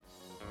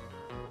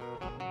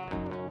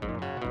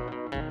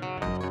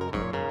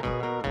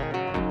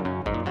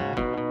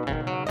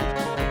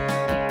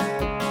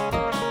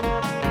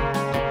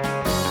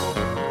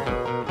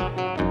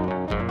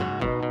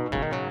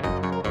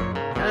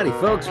Howdy,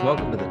 folks.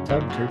 Welcome to the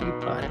Tub Turkey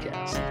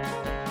Podcast.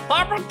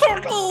 Papa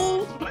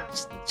Turkey!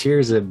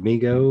 Cheers,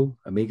 amigas,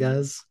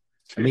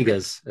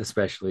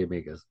 especially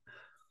amigas.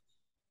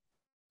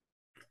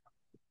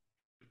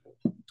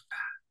 A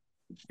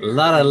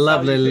lot of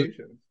lovely...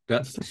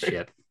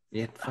 shit.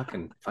 Yeah,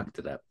 fucking fucked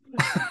it up.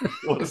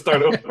 You want to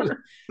start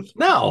over?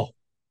 No.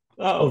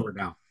 Oh. Over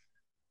now.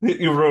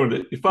 You ruined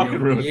it. You fucking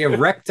ruined it. You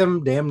wrecked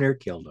him, damn near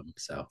killed him.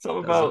 So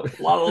something about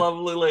a lot of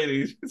lovely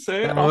ladies.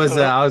 Say it.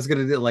 I was going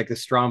to do like a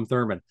Strom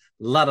Thurmond. A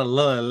lot of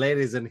lovely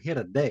ladies in here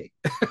today.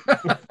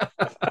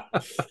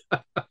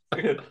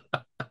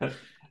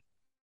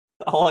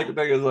 All I can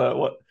think is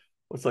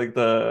what's like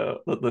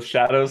the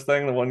shadows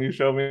thing, the one you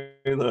showed me,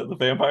 the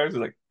vampires.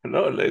 Like,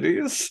 hello,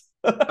 ladies.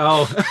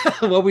 Oh,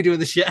 what we do in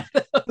the shadows.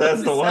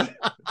 That's the one.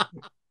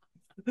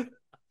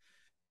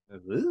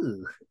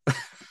 Ooh.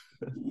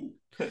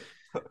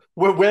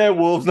 We're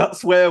werewolves, not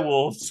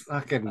swearwolves.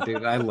 Fucking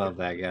dude, I love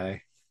that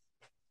guy.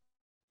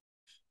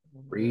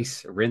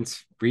 Reese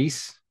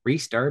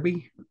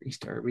Darby.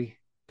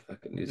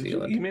 Fucking New Zealand.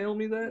 Did you email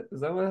me that?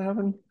 Is that what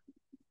happened?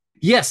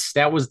 Yes,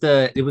 it was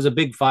a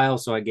big file,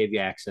 so I gave you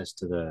access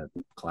to the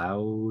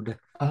cloud.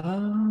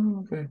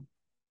 Oh, okay.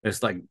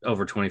 It's like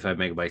over 25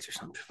 megabytes or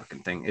some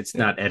fucking thing. It's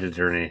not edited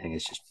or anything.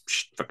 It's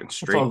just fucking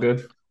straight. It's all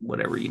good.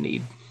 Whatever you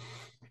need.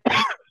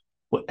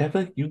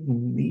 Whatever you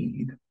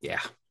need. Yeah.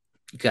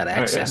 You got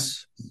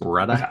access,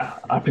 brother.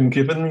 I've been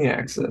given the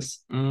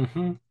access.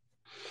 Mm-hmm.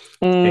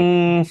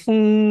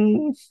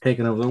 Mm-hmm.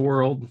 Taking over the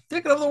world.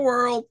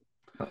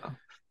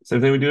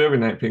 Same thing we do every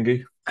night,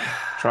 Pinky.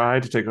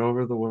 Try to take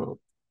over the world.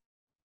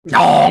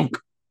 Donk!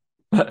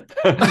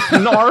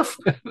 Narf!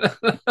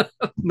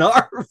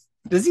 Narf!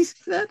 Does he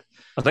say that?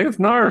 I think it's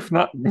Narf,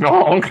 not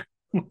Nong.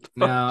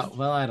 No,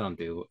 well, I don't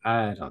do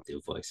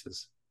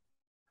voices.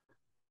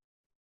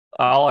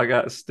 All I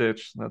got is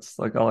Stitch. That's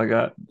like all I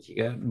got.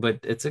 Yeah, but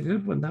it's a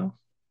good one though.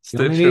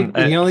 Stitch. You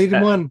only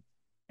need one.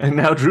 And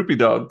now Droopy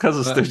Dog because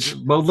of Stitch.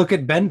 Well, look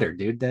at Bender,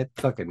 dude. That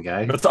fucking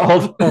guy. That's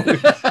all.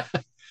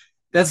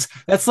 That's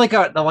like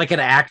an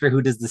actor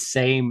who does the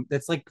same.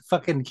 That's like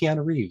fucking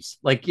Keanu Reeves.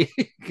 Like you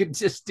could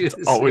just do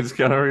this. Always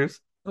Keanu Reeves.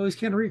 Always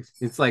Keanu Reeves.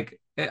 It's like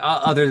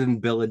other than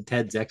Bill and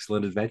Ted's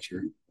Excellent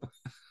Adventure.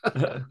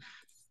 Of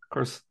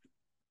course,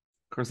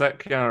 that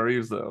Keanu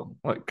Reeves though.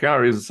 Like Keanu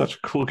Reeves is such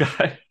a cool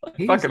guy.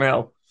 Fucking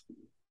hell.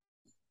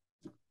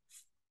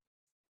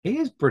 He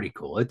is pretty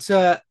cool. It's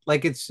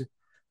it's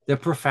the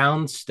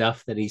profound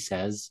stuff that he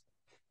says.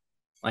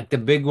 Like the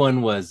big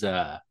one was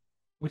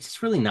which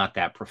is really not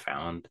that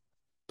profound,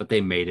 but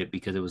they made it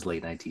because it was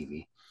late night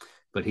TV.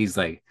 But he's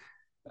like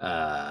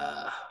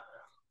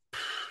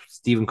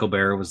Stephen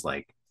Colbert was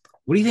like,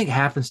 what do you think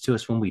happens to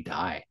us when we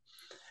die?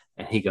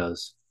 And he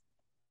goes,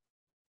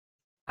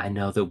 I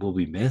know that we'll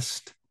be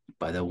missed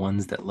by the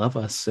ones that love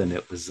us. And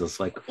it was just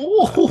like,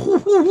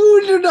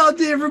 oh,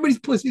 everybody's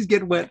pussy's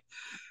getting wet.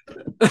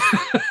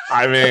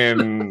 I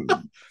mean,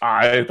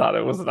 I thought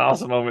it was an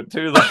awesome moment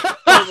too.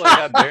 I was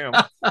like, God damn.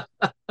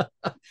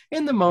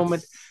 In the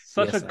moment.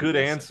 Such a good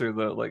answer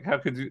though. Like,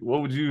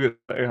 what would you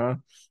say, huh?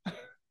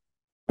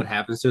 What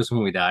happens to us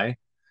when we die?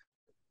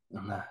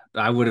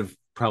 I would have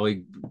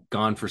probably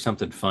gone for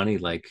something funny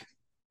like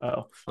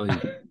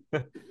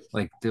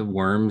like the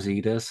worms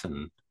eat us,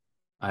 and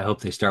I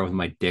hope they start with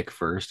my dick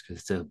first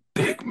because it's a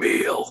big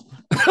meal.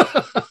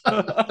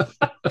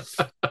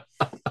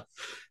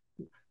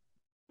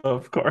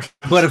 Of course.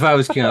 But if I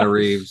was Keanu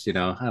Reeves, I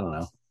don't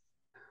know.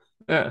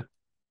 Yeah.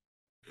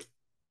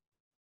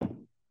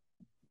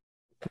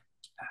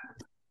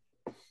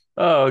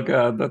 Oh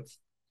God, that's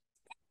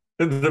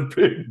the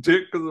big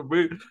dick is a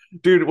big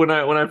dude. When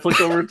I flick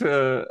over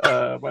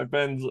to my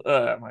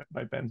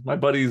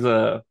buddy's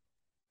is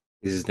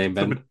his name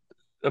Ben?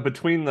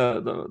 Between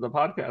the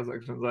podcast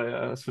sections,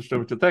 I switched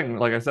over to thing.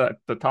 Like I said,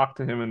 to talk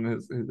to him and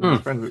his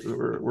friends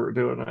were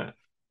doing that.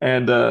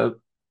 And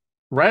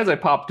right as I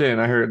popped in,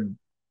 I heard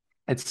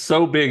it's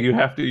so big you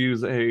have to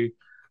use a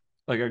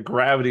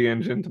gravity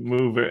engine to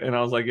move it. And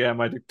I was like, yeah,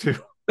 my dick too.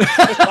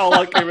 That's all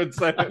I came and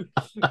said.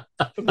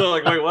 They're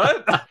like, wait,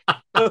 what?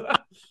 Oh,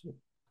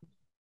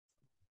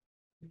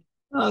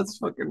 that's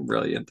fucking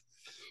brilliant.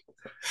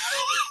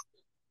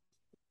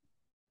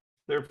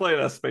 They're playing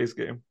a space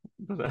game.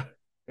 But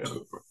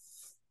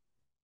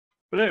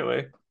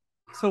anyway,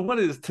 so what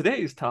is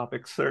today's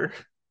topic, sir?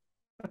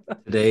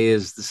 Today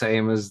is the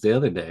same as the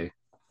other day.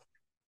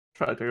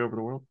 Try to take over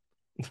the world.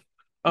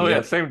 Oh,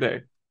 yeah, same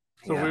day.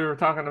 So we were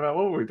talking about,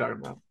 what were we talking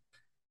about?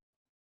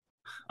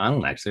 I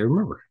don't actually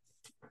remember.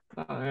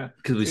 Oh, yeah.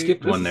 Because we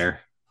skipped one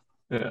there.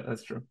 Yeah,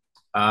 that's true.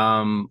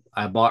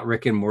 I bought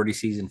Rick and Morty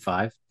season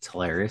 5. It's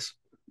hilarious.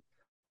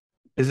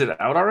 Is it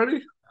out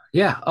already?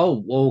 Yeah.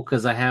 Oh, well,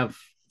 because I have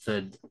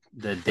the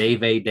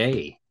Dave A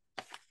Day.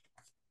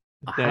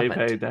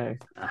 Day.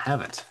 I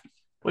have it.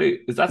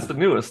 Wait, that's the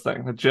newest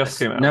thing that just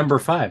came out. Number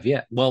 5,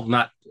 yeah. Well,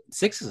 not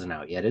 6 isn't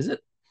out yet, is it?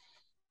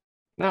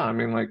 No, I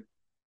mean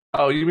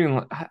oh, you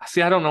mean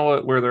see? I don't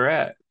know where they're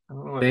at.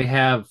 They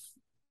have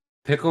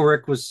Pickle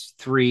Rick was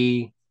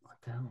 3. What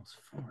the hell was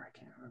 4? I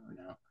can't remember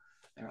now.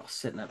 They're all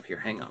sitting up here.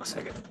 Hang on a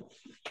second.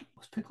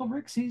 Was Pickle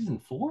Rick season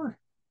 4?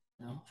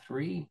 No,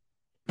 3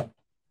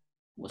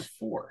 was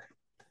 4.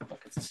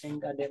 Fuck, it's the same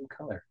goddamn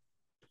color.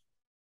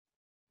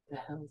 The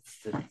hell's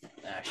the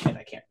shit?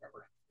 I can't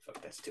remember.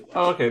 Fuck, that's too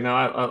Oh, much. okay.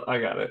 Now I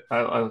got it.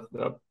 All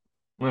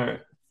right.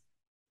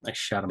 I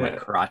shot in my Yeah.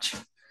 crotch.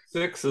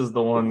 6 is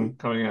the one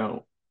coming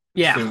out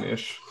Yeah.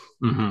 soonish.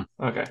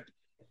 Mm-hmm. Okay.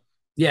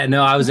 Yeah.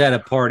 No, I was at a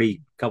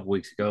party a couple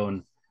weeks ago,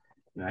 and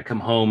I come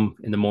home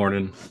in the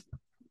morning,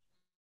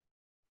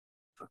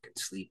 fucking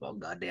sleep all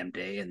goddamn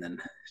day, and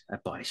then I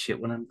buy shit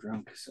when I'm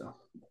drunk. So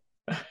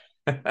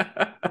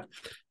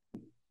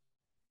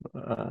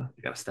I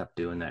gotta stop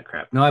doing that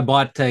crap. No, I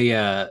bought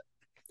a.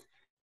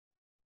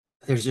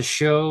 There's a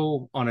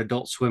show on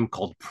Adult Swim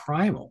called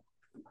Primal,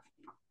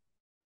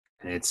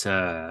 and it's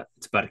about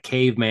a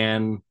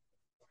caveman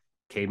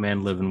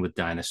living with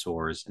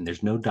dinosaurs, and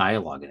there's no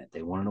dialogue in it.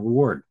 They won an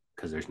award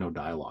because there's no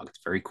dialogue. It's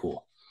very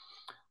cool.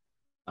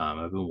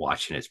 I've been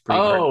watching it. It's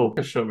pretty hard.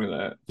 Oh, show me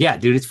that. Yeah,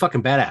 dude, it's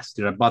fucking badass.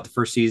 Dude, I bought the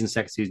first season.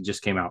 Second season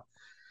just came out.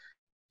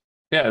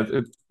 Yeah,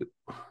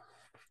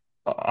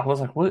 I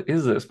was like, what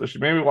is this? But she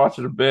made me watch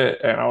it a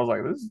bit, and I was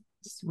like, this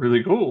is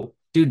really cool.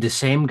 Dude, the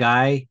same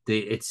guy.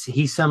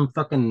 He's some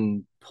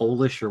fucking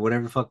Polish or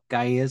whatever fuck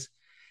guy he is.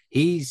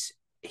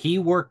 He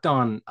worked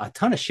on a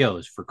ton of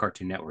shows for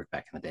Cartoon Network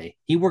back in the day.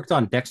 He worked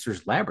on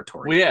Dexter's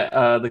Laboratory. Well,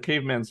 yeah, the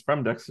caveman's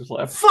from Dexter's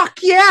Lab. Fuck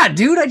yeah,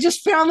 dude! I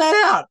just found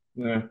that out.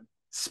 Yeah,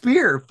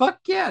 Spear. Fuck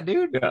yeah,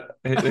 dude. yeah,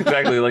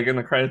 exactly. Like in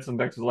the credits in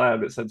Dexter's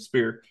Lab, it said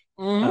Spear.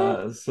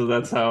 Mm-hmm. So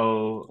that's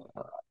how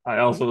I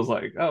also was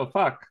like, oh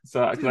fuck.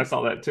 So because I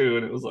saw that too,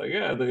 and it was like,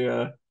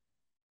 yeah,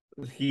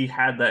 he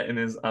had that in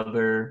his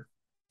other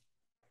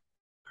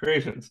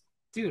creations.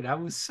 Dude,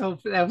 that was so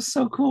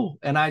cool.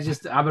 And I've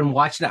been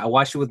watching it. I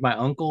watched it with my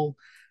uncle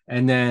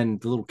and then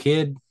the little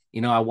kid.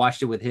 I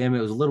watched it with him. It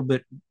was a little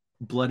bit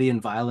bloody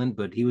and violent,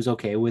 but he was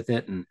okay with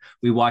it. And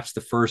we watched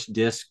the first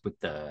disc with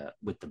the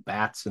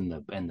bats and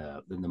the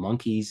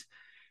monkeys,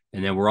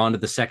 and then we're on to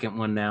the second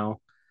one now.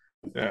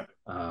 Yeah.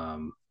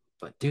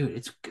 But dude,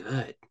 it's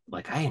good.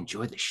 Like I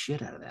enjoy the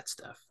shit out of that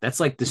stuff. That's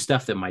like the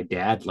stuff that my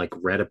dad like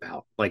read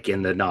about, like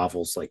in the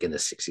novels, like in the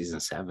 60s and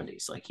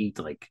 70s. Like he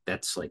like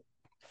that's like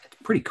it's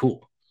pretty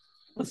cool.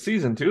 Well,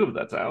 season 2 of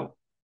that's out.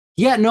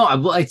 Yeah,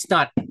 no, it's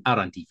not out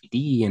on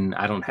DVD, and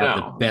I don't have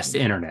the No. best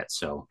internet,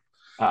 so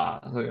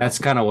So, that's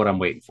kind of what I'm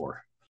waiting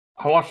for.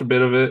 I watched a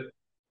bit of it.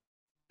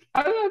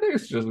 I think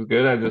it's just as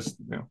good. I just,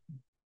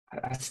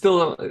 I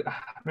still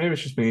maybe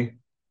it's just me.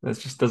 It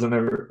just doesn't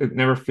ever. It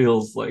never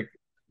feels like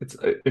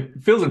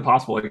it feels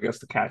impossible, I guess,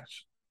 to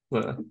catch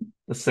the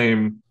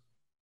same.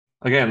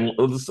 Again,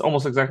 it's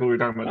almost exactly what we were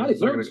talking about. Hi,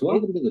 folks.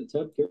 Welcome to the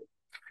Tub.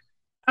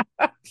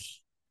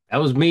 That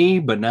was me,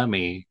 but not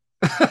me.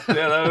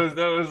 Yeah,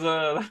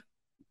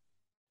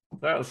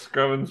 that was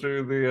scrubbing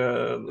through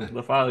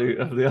the file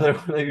of the other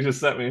one that you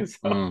just sent me.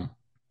 So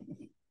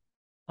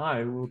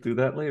I will do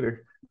that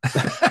later.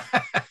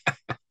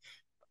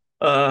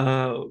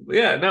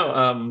 Yeah,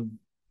 no,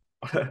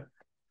 I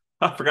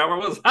forgot where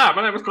it was.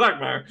 My name is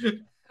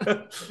Clarkmeyer.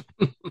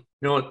 You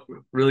know what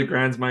really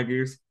grinds my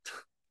gears?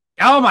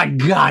 Oh my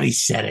God, he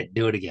said it.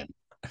 Do it again.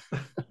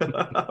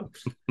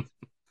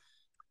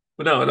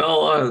 But no, in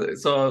all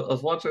so I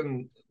was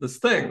watching this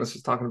thing that's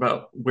just talking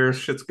about where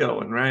shit's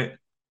going, right?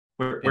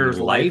 Where's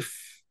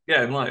life?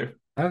 Yeah, in life.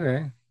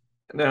 Okay.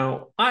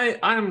 Now,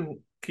 I'm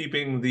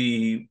keeping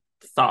the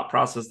thought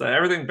process that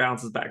everything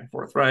bounces back and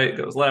forth, right? It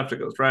goes left, it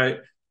goes right.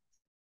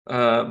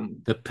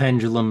 The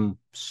pendulum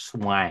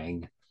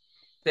swang.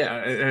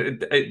 Yeah,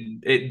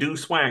 it do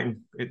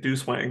swang. It do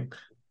swang.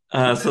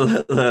 So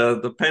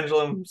the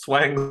pendulum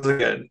swangs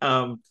again.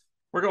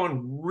 We're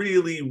going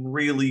really,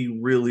 really,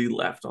 really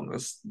left on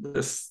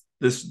this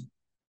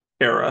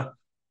era.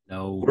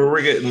 No, where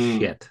we're getting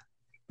shit.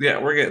 Yeah,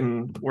 we're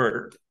getting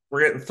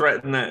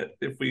threatened that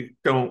if we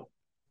don't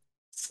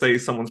say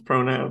someone's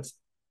pronouns,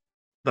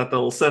 that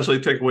they'll essentially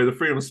take away the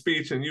freedom of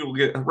speech and you will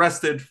get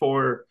arrested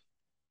for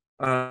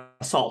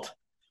assault.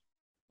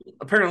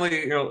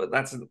 Apparently,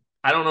 that's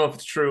I don't know if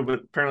it's true, but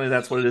apparently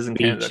that's what it is in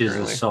Canada Speech is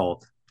currently.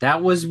 assault.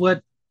 That was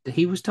what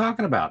he was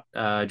talking about.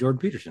 Jordan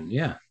Peterson.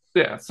 Yeah.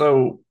 Yeah,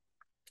 so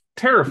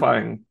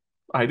terrifying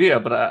idea,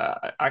 but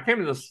I came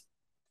to this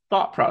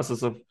thought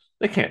process of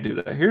they can't do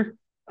that here.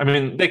 I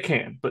mean, they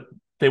can, but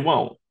they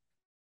won't.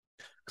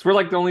 Because we're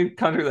like the only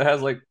country that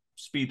has like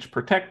speech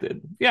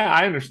protected. Yeah,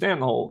 I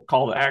understand the whole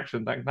call to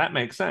action thing. That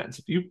makes sense.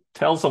 If you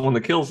tell someone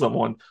to kill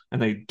someone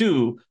and they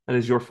do, that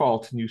is your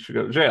fault and you should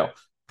go to jail.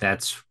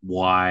 That's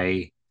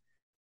why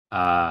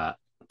what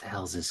the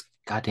hell's his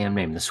goddamn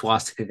name? The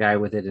swastika guy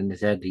with it in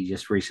his head. He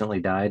just recently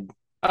died.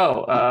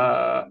 Oh,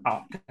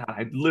 God,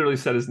 I literally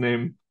said his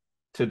name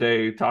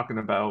today talking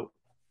about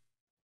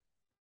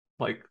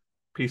like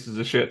pieces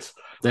of shits.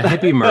 The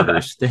hippie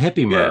murders. The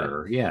hippie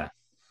murderer. Yeah.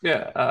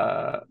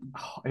 Yeah.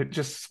 It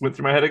just went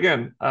through my head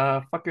again.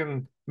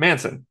 Fucking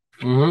Manson.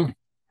 Mm-hmm.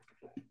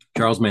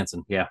 Charles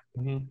Manson. Yeah.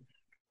 Mm-hmm.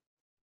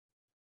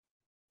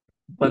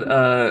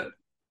 But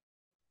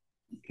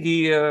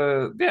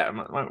yeah,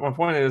 my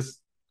point is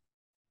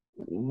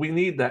we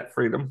need that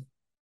freedom.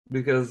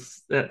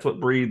 because that's what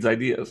breeds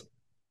ideas.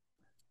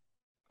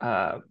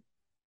 Uh,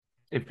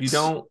 if you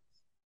don't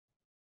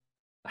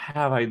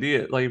have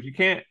ideas, like if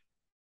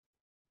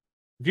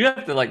you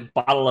have to like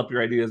bottle up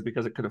your ideas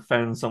because it could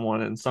offend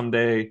someone, and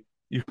someday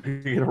you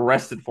could get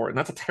arrested for it, and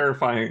that's a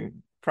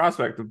terrifying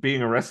prospect of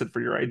being arrested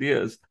for your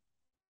ideas.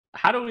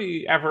 How do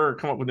we ever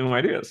come up with new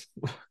ideas?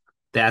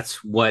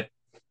 That's what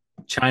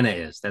China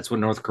is. That's what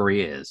North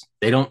Korea is.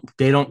 They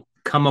don't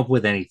come up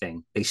with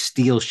anything. They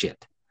steal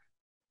shit.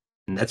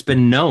 And that's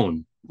been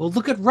known. Well,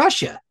 look at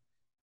Russia.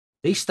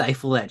 They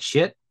stifle that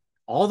shit.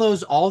 All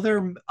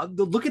their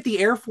look at the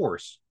Air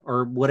Force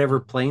or whatever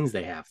planes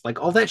they have.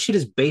 Like all that shit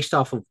is based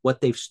off of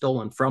what they've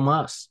stolen from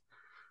us.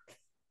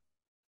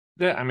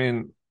 Yeah, I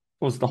mean,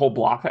 was the whole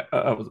block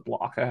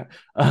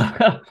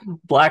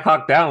Black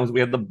Hawk Down was we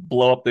had to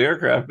blow up the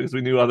aircraft because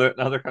we knew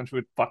other country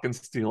would fucking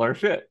steal our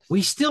shit.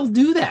 We still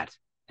do that.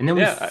 And then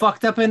we Yeah,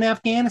 fucked up in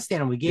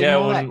Afghanistan and we gave yeah,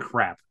 them all that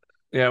crap.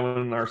 yeah,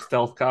 when our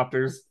stealth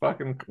copters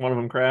fucking one of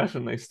them crashed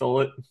and they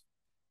stole it.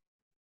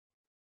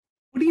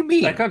 What do you That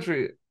mean?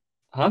 country,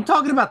 I'm huh?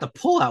 talking about the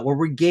pullout where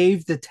we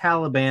gave the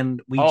Taliban,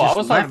 we Oh, I just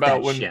was talking left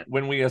about that shit.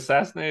 when we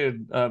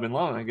assassinated Bin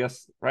Laden, I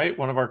guess, right?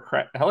 One of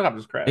our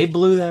helicopters They crashed.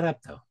 blew that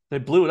up though. They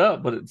blew it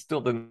up, but it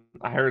still didn't.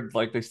 I heard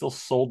like they still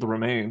sold the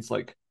remains.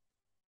 Like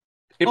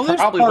it Oh, there's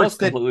probably was parts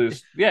that completely.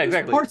 Yeah, there's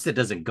exactly. parts that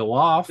doesn't go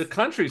off The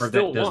country or that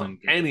still want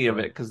doesn't get any of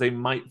it destroyed. because they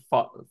might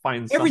find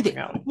something Everything.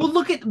 out. Well,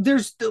 look at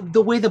there's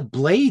the way the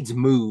blades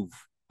move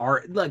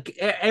are like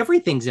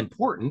everything's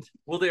important.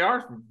 Well, they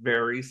are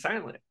very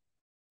silent.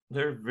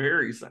 They're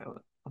very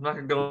silent. I'm not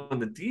gonna go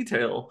into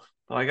detail,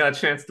 but I got a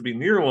chance to be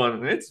near one,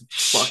 and it's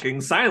Shh.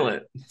 fucking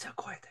silent. That's how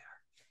quiet they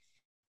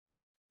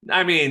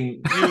I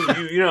mean,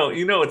 you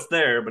know it's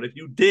there, but if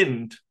you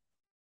didn't,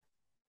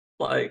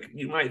 like,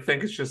 you might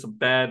think it's just a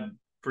bad are.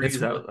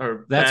 breeze out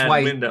or That's bad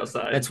why wind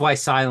outside. that's why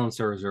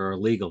silencers are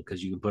illegal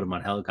because you can put them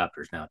on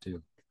helicopters now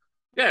too.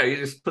 Yeah, you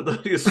just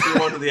you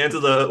screw onto the ends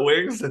of the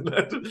wings and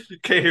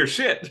can't hear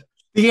shit.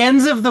 The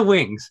ends of the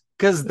wings,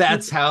 because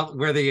that's how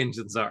where the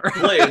engines are.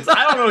 Blades.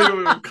 I don't know what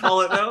you would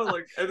call it now.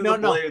 Like end of No, the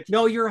no, blades.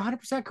 no. You're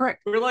 100%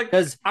 correct. We're like,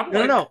 Because I'm no,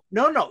 like, no,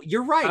 no, no.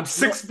 You're right. I'm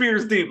six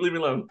beers deep. Leave me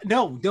alone.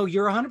 No, no.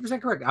 You're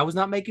 100% correct. I was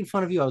not making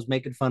fun of you. I was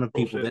making fun of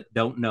people Bullshit. that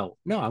don't know.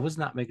 No, I was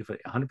not making fun.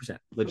 100%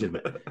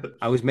 legitimate.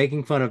 I was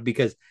making fun of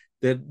because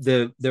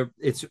the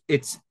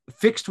it's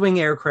fixed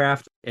wing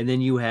aircraft, and then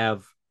you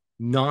have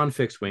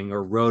non-fixed wing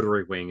or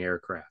rotary wing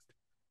aircraft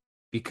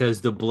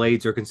because the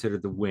blades are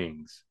considered the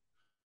wings.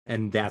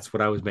 And that's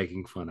what I was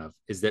making fun of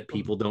is that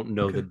people don't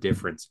know the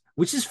difference,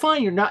 which is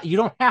fine. You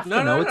don't have to No,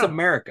 know. no, It's no.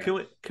 America.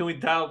 Can we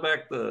dial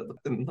back the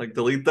and like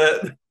delete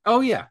that?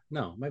 Oh yeah,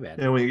 no, my bad.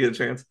 Yeah, when you get a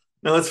chance.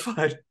 No, it's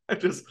fine.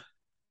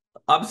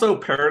 I'm so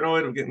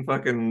paranoid of getting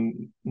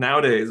fucking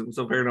nowadays. I'm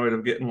so paranoid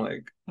of getting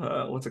like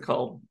what's it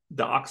called?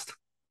 Doxed.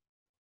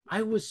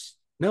 I was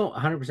no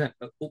 100%.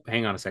 Oh,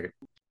 hang on a second.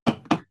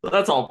 But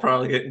that's all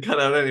probably getting cut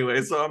out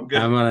anyway, so I'm good.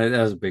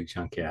 That was a big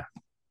chunk. Yeah,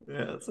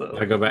 Yeah, so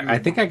I go back. I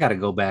think I got to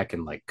go back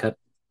and like cut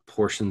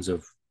portions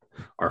of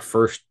our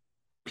first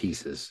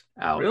pieces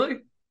out. really?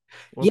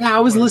 Yeah, I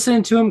was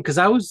listening to him because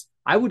I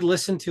would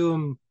listen to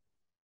him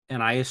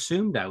and I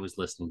assumed I was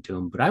listening to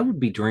him, but I would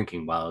be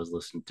drinking while I was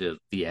listening to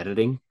the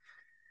editing.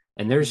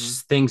 And Mhm.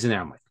 there's things in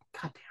there. I'm like,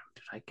 God damn,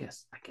 dude, I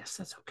guess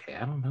that's okay.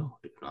 I don't know.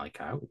 Dude. Like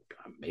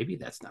maybe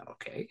that's not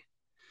okay.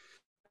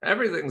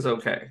 Everything's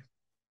okay.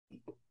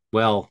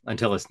 Well,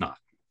 until it's not.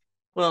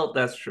 Well,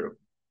 that's true.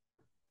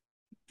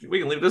 We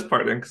can leave this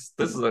part in because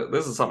this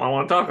is something I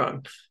want to talk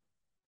on.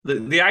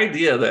 The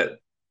idea that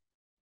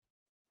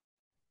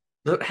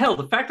the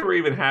fact that we're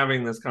even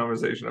having this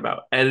conversation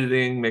about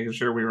editing, making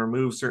sure we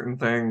remove certain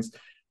things,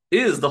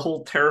 is the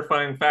whole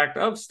terrifying fact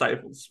of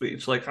stifled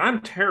speech. Like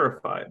I'm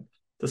terrified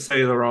to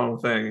say the wrong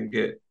thing and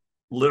get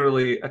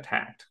literally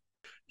attacked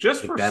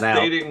just Take for that out.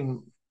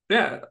 stating.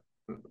 Yeah.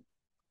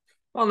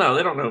 Well, no,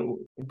 they don't know,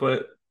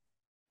 but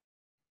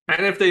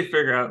and if they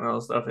figure out all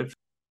this stuff, if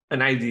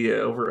an idea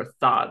over a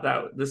thought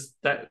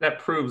that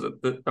proves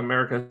that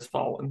America has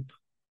fallen,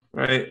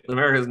 right?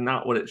 America is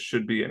not what it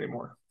should be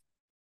anymore.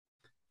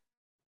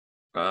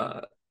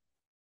 Uh,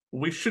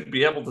 we should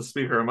be able to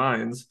speak our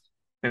minds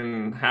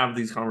and have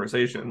these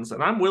conversations.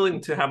 And I'm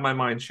willing to have my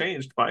mind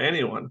changed by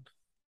anyone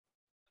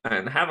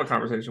and have a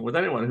conversation with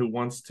anyone who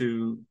wants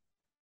to,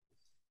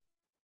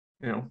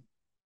 you know,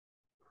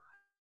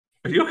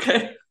 are you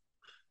okay?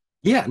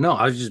 Yeah, no,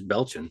 I was just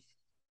belching.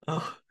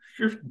 Oh,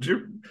 you're,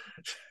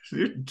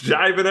 you're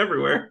jiving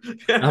everywhere.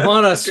 I'm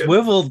on a Good.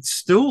 swiveled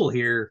stool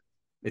here.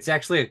 It's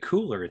actually a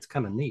cooler. It's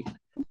kind of neat.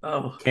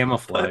 Oh,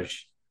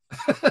 Camouflage.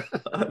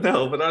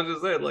 no, but I was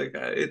just saying, like,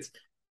 it's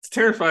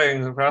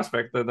terrifying the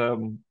prospect that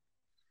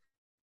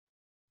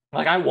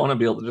like I want to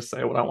be able to just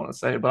say what I want to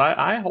say, but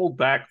I hold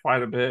back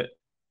quite a bit.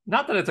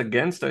 Not that it's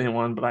against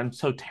anyone, but I'm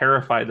so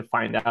terrified to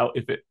find out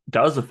if it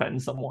does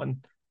offend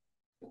someone.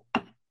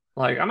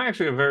 Like I'm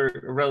actually a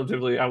very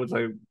relatively, I would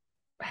say,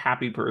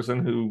 happy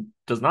person who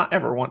does not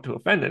ever want to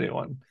offend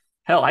anyone.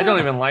 Hell, I don't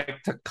Yeah. even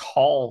like to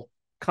call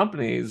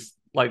companies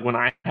like when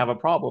I have a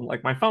problem,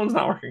 like my phone's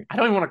not working. I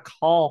don't even want to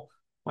call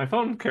my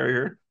phone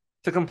carrier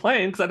to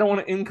complain because I don't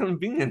want to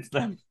inconvenience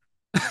them,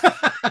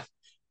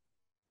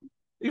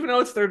 even though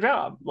it's their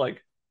job.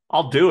 Like,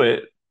 I'll do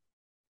it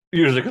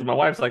usually because my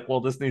wife's like,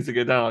 "Well, this needs to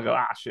get done." I'll go,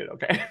 "Ah, shit,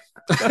 okay."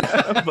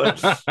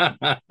 but,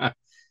 but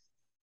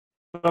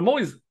I'm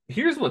always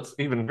here's what's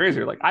even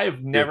crazier. Like, I have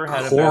You're never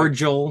had a bad.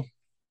 cordial.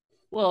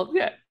 Well,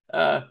 yeah,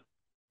 uh,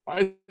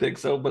 I think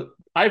so, but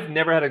I've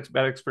never had a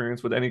bad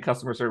experience with any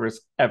customer service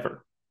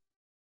ever,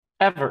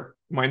 ever,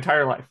 my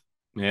entire life.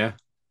 Yeah.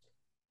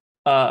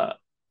 Uh,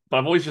 but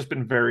I've always just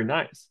been very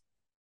nice.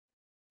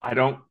 I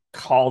don't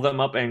call them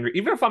up angry,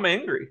 even if I'm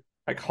angry.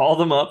 I call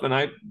them up, and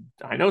I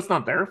know it's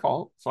not their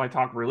fault, so I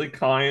talk really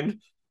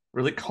kind,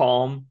 really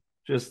calm,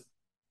 just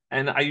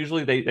and I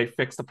usually they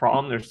fix the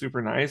problem. They're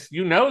super nice.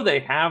 You know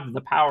they have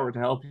the power to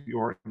help you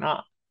or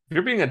not. If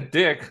you're being a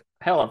dick,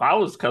 hell, if I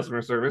was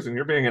customer service and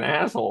you're being an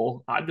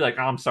asshole, I'd be like,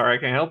 oh, I'm sorry, I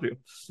can't help you.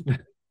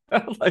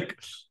 Like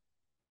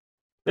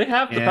they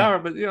have the Yeah. power,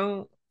 but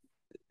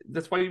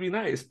that's why you be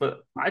nice.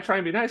 But I try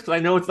and be nice because I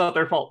know it's not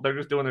their fault. They're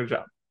just doing their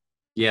job.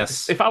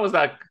 Yes. If I was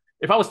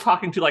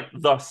talking to like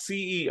the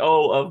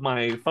CEO of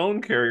my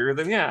phone carrier,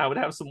 then yeah, I would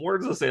have some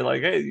words to say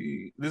like,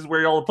 "Hey, this is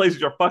where all the places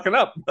you're fucking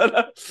up."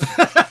 But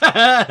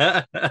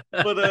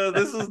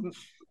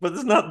this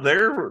is not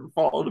their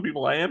fault. The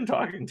people I am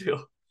talking to,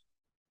 of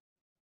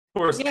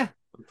course, Yeah.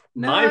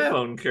 my No.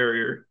 phone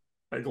carrier.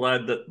 I'm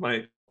glad that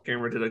my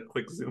camera did a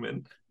quick zoom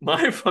in.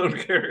 My phone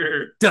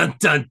carrier. Dun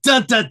dun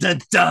dun dun dun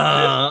It,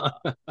 dun.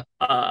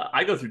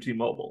 I go through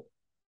T-Mobile.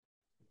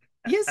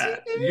 Yes,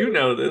 you You do.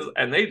 know this,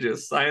 and they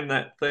just signed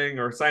that thing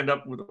or signed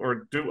up with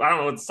or do I don't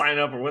know what sign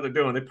up or what they're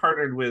doing. They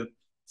partnered with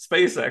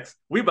SpaceX.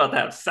 We about to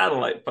have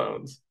satellite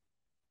phones.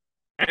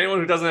 Anyone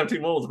who doesn't have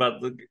T-Mobile is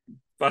about to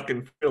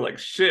fucking feel like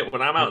shit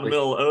when I'm out in the Like,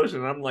 middle of the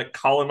ocean. I'm like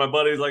calling my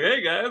buddies, like,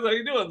 "Hey guys, how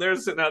you doing?" They're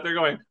sitting out there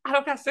going, "I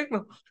don't got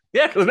signal."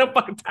 Yeah, because there's no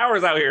fucking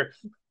towers out here.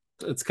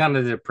 it's kind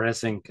of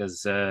depressing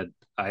because I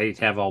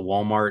have a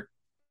Walmart,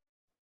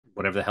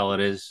 whatever the hell it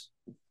is,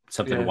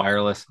 something Yeah.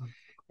 wireless,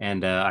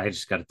 and I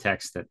just got a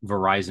text that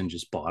Verizon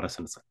just bought us,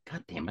 and it's like,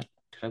 God damn it!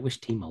 I wish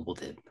T-Mobile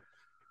did.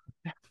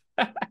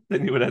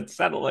 Then you would have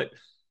satellite.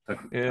 All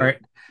Yeah. right,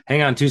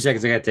 hang on 2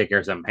 seconds. I gotta take care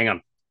of something. Hang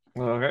on.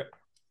 Okay.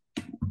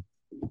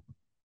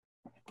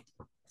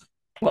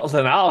 Well,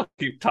 then I'll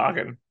keep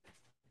talking.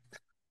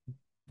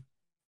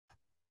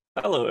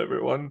 Hello,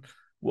 everyone.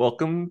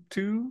 Welcome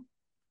to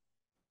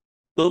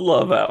the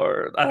Love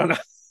Hour. I don't know.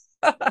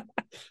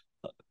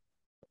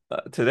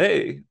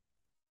 Today,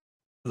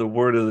 the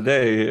word of the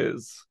day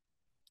is,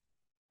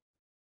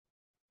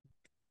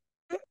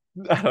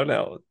 I don't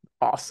know,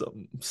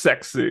 awesome,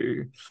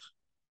 sexy.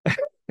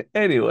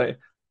 Anyway, have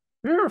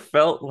you ever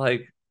felt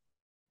like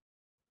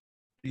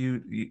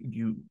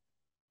you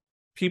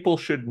people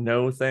should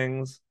know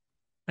things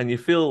and you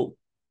feel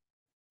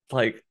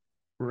like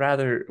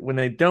rather when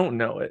they don't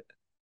know it,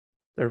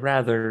 they're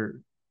rather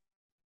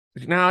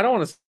now I don't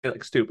want to say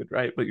like stupid,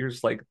 right? But you're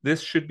just like,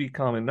 this should be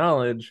common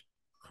knowledge.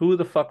 Who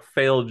the fuck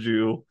failed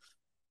you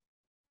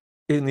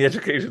in the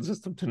education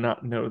system to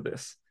not know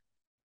this?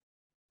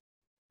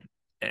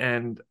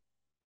 And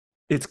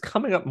it's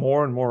coming up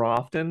more and more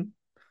often.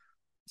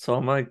 So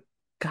I'm like,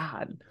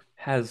 God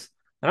has,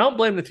 and I don't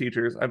blame the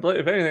teachers. I blame,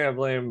 if anything, I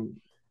blame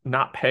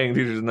not paying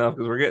teachers enough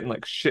because we're getting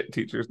like shit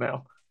teachers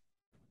now.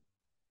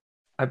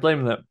 I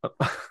blame them.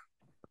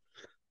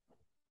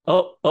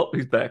 Oh,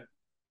 he's back.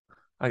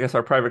 I guess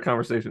our private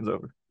conversation's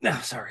over. No,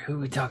 sorry. Who are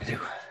we talking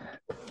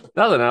to?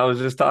 Nothing. I was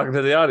just talking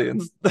to the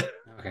audience.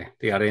 Okay,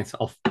 the audience,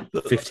 all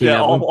 15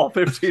 Yeah, of them. all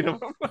 15 of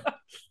them.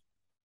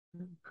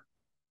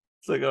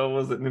 It's like, oh,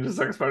 was it Ninja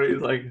Sex Party?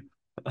 He's like,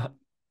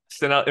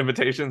 send out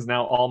invitations.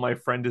 Now all my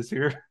friend is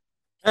here.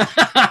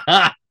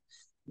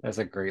 That's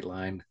a great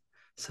line.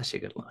 Such a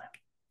good line.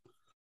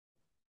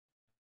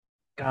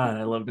 God,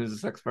 I love Ninja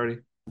Sex Party.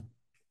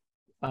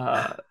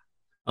 Uh,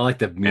 I like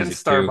the and music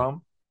too.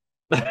 Starbomb.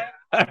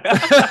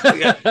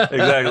 Yeah,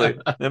 exactly.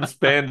 Them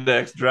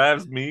spandex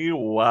drives me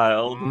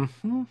wild.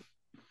 Mm-hmm.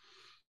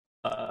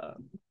 Uh,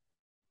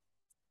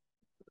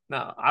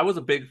 now, I was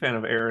a big fan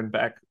of Aaron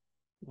back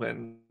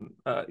when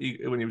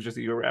when he was just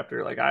Ego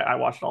Raptor. Like I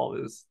watched all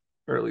of his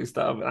early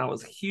stuff, and I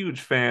was a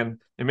huge fan.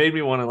 It made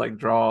me want to like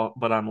draw,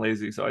 but I'm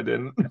lazy, so I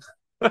didn't.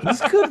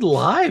 He's good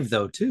live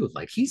though too.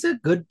 Like he's a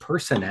good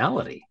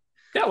personality.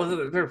 Yeah,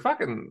 well, they're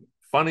fucking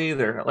funny.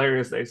 They're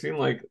hilarious. They seem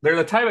like they're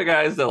the type of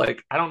guys that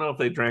like I don't know if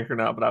they drank or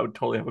not, but I would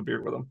totally have a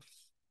beer with them.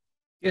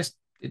 Just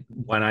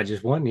why not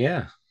just one?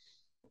 Yeah.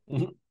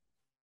 Mhm.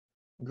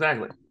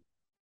 Exactly.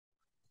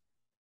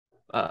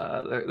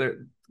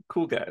 They're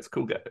cool guys,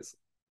 cool guys.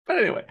 But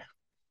anyway,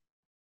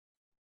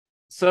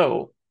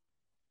 so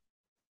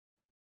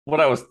what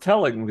I was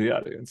telling the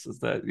audience is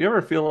that you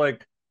ever feel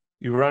like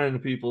you run into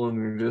people and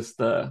you're just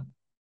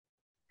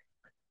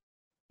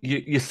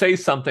you say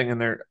something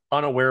and they're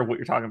unaware of what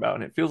you're talking about,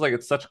 and it feels like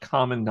it's such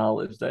common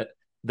knowledge that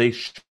they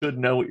should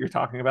know what you're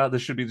talking about.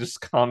 This should be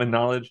just common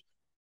knowledge.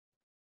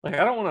 Like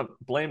I don't want to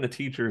blame the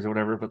teachers or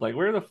whatever, but like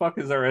where the fuck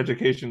is our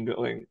education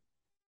going?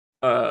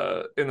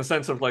 In the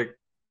sense of like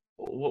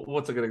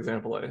what's a good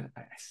example? I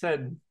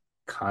said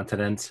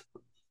Continents.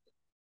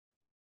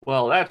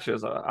 Well, that's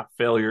just a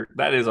failure.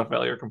 That is a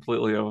failure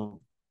completely of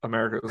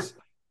America's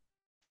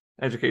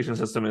education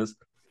system. Is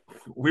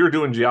we were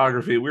doing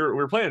geography. We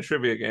were playing a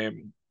trivia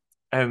game,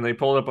 and they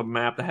pulled up a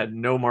map that had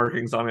no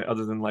markings on it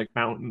other than like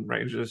mountain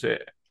ranges.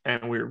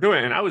 And we were doing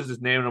it, and I was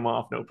just naming them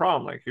off, no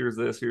problem. Like here's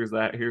this, here's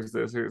that, here's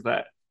this, here's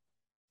that.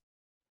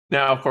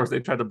 Now, of course, they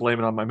tried to blame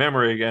it on my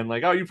memory again.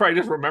 Like, oh, you probably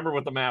just remember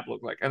what the map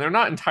looked like, and they're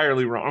not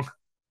entirely wrong.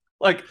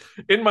 Like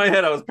in my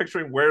head, I was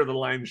picturing where the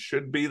line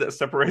should be that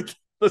separates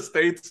the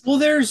states.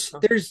 Well,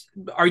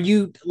 are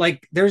you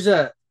like there's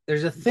a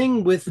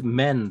thing with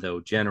men though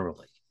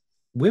generally.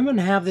 Women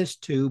have this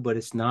too, but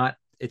it's not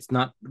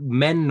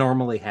men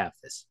normally have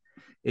this.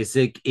 It's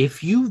like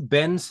if you've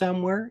been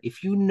somewhere,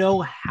 if you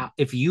know how,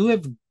 if you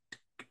have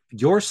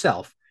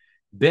yourself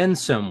been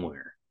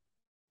somewhere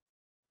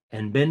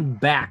and been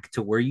back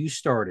to where you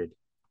started,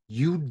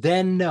 you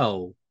then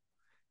know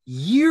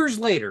years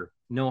later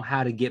know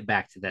how to get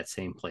back to that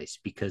same place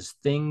because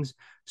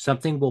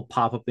something will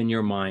pop up in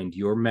your mind,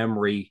 your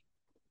memory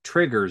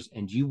triggers,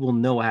 and you will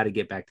know how to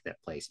get back to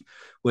that place.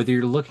 Whether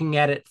you're looking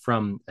at it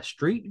from a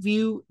street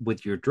view,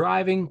 with your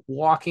driving,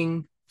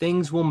 walking,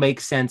 things will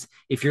make sense.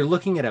 If you're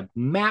looking at a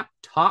map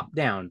top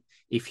down,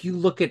 if you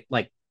look at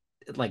like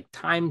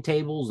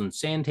timetables and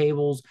sand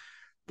tables,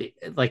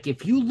 like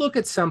if you look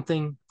at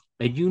something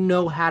and you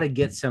know how to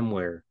get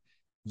somewhere,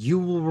 you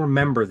will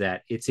remember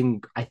that.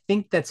 I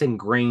think that's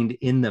ingrained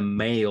in the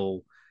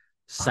male I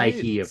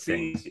psyche of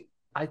things. see.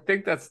 I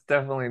think that's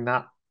definitely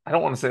not. I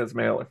don't want to say it's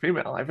male or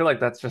female. I feel like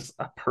that's just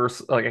a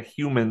person, like a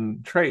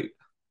human trait.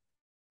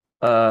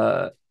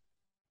 Uh,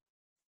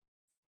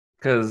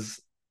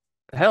 because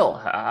hell,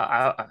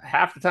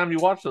 half the time you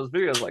watch those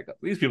videos, like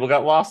these people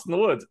got lost in the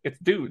woods. It's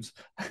dudes.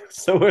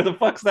 So where the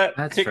fuck's that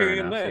That's kicking fair in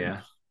enough. then?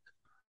 Yeah.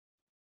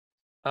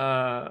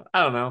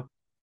 I don't know.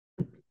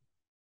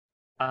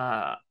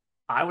 Uh,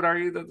 I would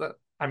argue that,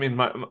 I mean,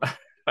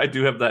 I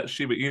do have that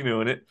Shiba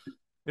Inu in it.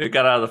 It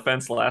got out of the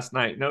fence last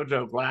night. No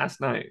joke,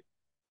 last night.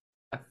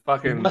 I You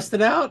fucking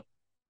busted out?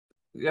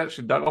 Yeah,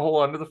 she dug a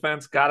hole under the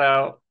fence, got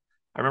out.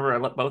 I remember I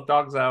let both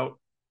dogs out.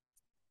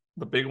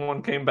 The big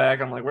one came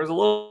back. I'm like, "Where's the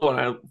little one?"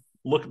 I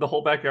look at the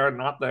whole backyard,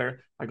 not there.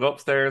 I go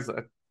upstairs.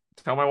 I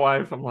tell my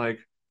wife, I'm like,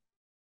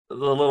 "The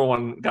little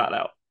one got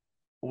out."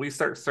 We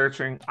start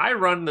searching. I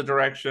run the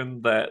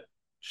direction that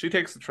she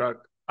takes the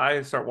truck.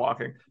 I start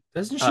walking.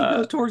 Doesn't she go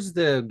Uh, towards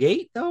the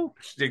gate though?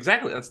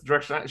 exactly. That's the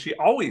direction. She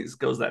always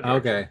goes that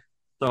direction. Okay.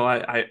 So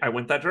I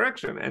went that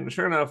direction, and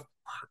sure enough,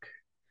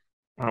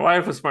 my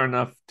wife was smart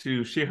enough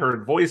to she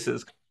heard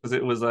voices because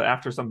it was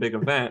after some big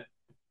event.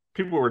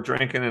 People were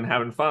drinking and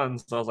having fun.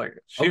 So I was like,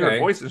 she heard Okay.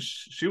 voices.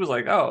 She was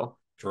like, oh,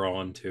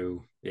 Drawn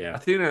to. Yeah.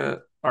 Athena,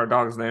 our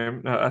dog's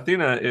name.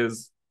 Athena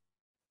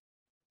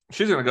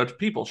she's going to go to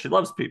people. She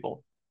loves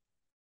people.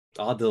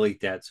 I'll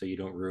delete that so you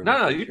don't ruin her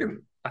No, you future.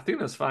 can.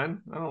 Athena's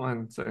fine. I don't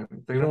mind saying You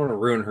don't Athena. want to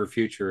ruin her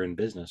future in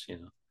business.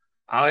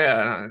 Oh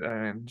yeah,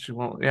 I mean, she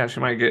won't. Yeah,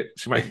 she might get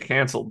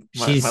canceled.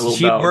 My little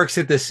She dog. works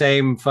at the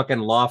same fucking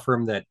law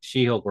firm that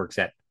She-Hulk works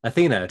at.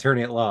 Athena,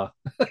 attorney at law.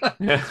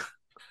 Yeah,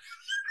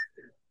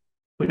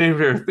 we named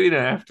her Athena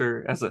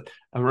after as a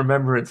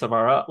remembrance of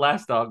our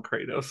last dog,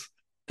 Kratos.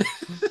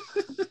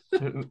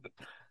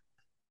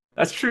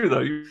 That's true though.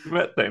 You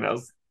met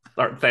Thanos.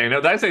 Or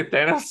Thanos. Did I say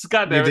Thanos?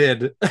 God You damn it.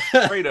 did.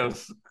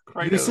 Kratos.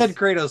 You said Kratos.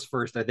 Kratos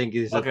first. I think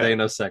you said Okay.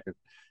 Thanos second.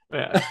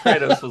 Yeah.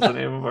 Kratos was the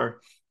name of our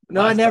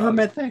No, I last never dog.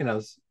 met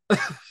Thanos.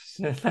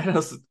 Yeah,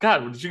 Thanos.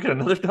 God, did you get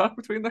another dog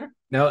between there?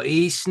 No,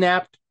 he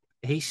snapped.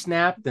 He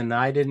snapped, and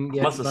I didn't I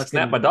get must have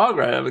snapped my fucking. dog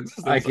right out of I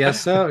existence.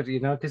 guess so,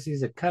 because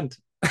he's a cunt.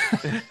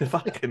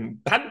 Fucking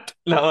cunt.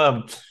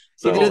 No, He did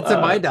so it to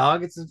my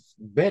dog. It's a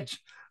bitch.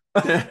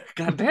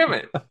 God damn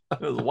it.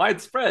 It was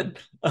widespread.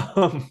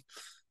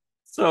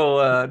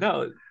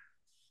 No,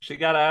 she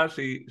got out,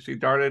 she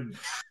darted.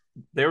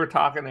 They were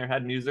talking, they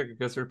had music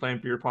because they were playing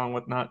beer pong,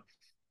 whatnot.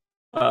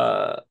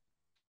 Uh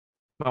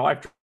my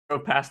wife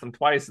drove past them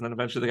twice, and then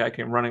eventually the guy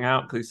came running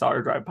out because he saw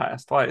her drive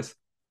past twice.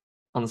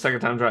 On the second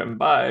time driving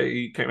by,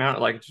 he came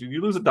out like, "Did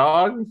you lose a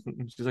dog?"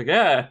 And she's like,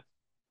 "Yeah."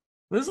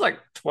 This is like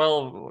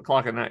 12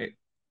 o'clock at night.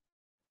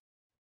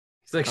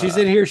 He's like, she's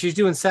Uh in here. She's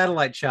doing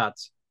satellite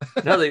shots.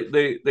 no,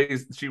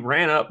 she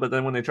ran up, but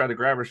then when they tried to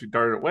grab her, she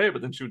darted away,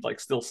 but then she would like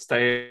still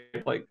stay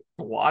like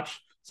to watch.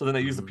 So then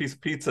they used a Mhm. piece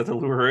of pizza to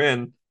lure her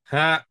in,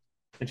 Ha!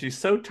 and she's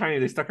so tiny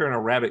they stuck her in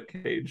a rabbit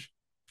cage.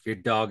 Your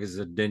dog is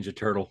a Ninja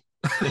Turtle.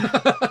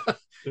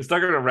 They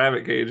stuck her in a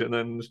rabbit cage, and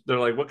then they're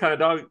like, "What kind of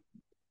dog?"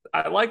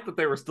 I like that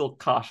they were still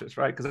cautious,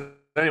 right? Because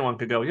anyone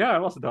could go, "Yeah, I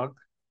lost a dog."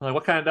 I'm like,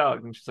 "What kind of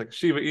dog?" And she's like,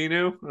 "Shiba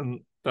Inu,"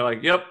 and they're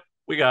like, "Yep,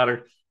 we got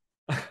her."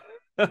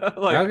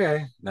 Like,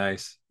 Okay,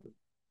 nice.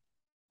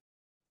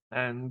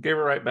 and gave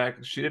her right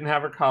back. She didn't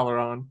have her collar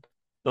on.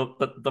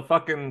 The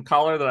fucking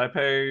collar that I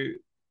pay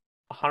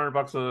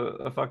 $100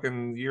 a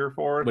fucking year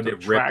for Would to it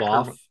rip track her.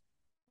 off?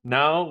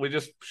 No,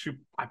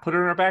 I put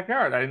her in her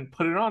backyard. I didn't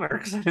put it on her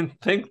because I didn't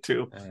think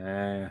to.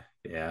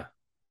 Yeah.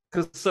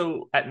 Because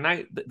so at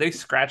night they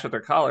scratch at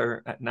their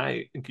collar at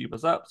night and keep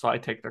us up. So I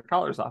take their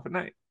collars off at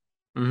night.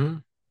 Mm-hmm.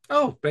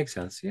 Oh, makes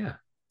sense. Yeah.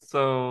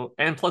 So,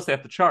 and plus they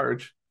have to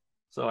charge.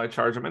 So I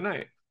charge them at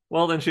night.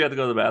 Well, then she had to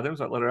go to the bathroom,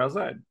 so I let her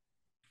outside.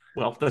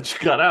 Well, then she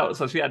got out,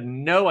 so she had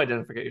no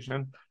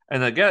identification.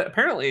 And again,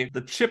 apparently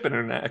the chip in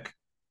her neck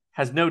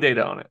has no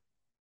data on it.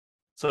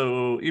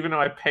 So even though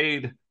I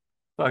paid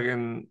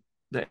fucking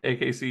the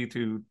AKC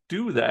to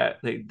do that,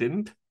 they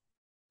didn't.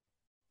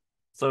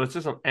 So it's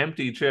just an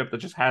empty chip that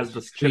just has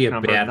this Be chip a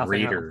number and bad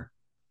nothing else. reader.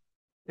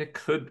 It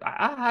could,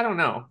 I don't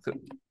know,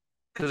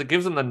 because it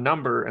gives them the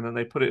number and then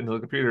they put it into the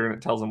computer and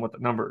it tells them what the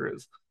number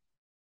is.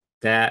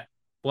 That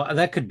well,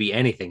 that could be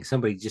anything.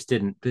 Somebody just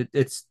didn't.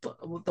 It's the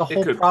It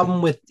whole could,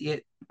 problem with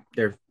it.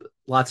 There are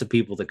lots of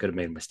people that could have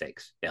made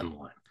mistakes down the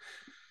line.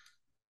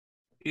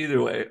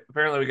 either way.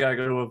 Apparently, we gotta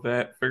go to a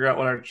vet, figure out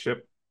what our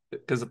chip,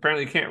 because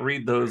apparently you can't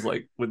read those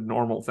like with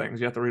normal things.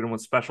 You have to read them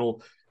with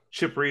special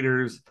chip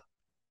readers.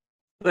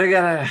 They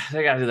gotta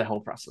do the whole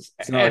process.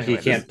 It's not like you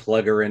Anyway, can't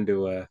plug her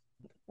into a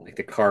like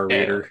the car yeah,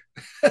 reader.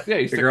 yeah,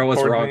 you stick Figure a out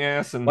what's cord in wrong. the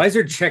ass and Why is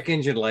her check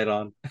engine light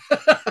on?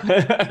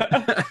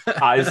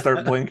 eyes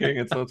start blinking.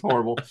 It's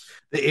horrible.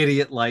 The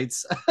idiot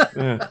lights.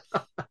 Yeah,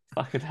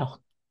 fucking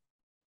hell.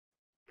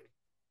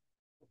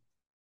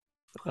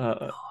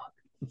 Uh,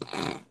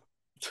 Oh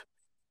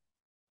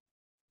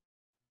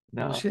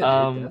no, shit,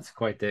 dude. That's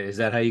quite the. Is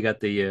that how you got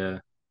the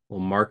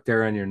little mark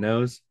there on your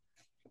nose?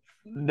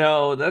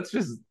 no, that's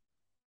just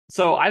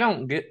so I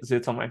don't get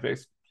zits on my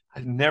face.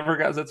 I've never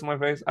got zits on my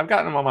face. I've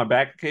gotten them on my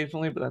back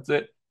occasionally, but that's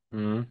it.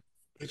 Mm-hmm.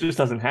 It just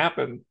doesn't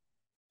happen.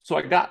 So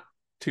I got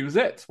two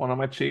zits, one on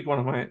my cheek, one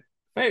on my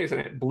face,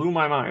 and it blew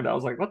my mind. I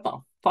was like, what the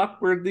fuck?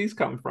 Where'd these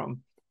come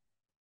from?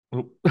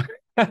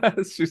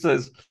 She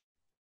says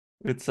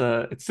it's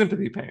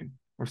sympathy pain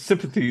or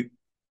sympathy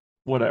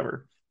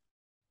whatever.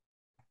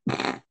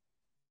 Because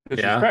she's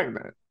Yeah.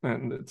 pregnant.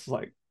 And it's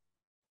like,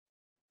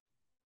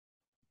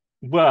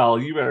 well,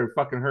 you better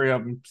fucking hurry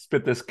up and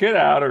spit this kid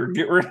out or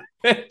get rid of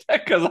it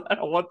because I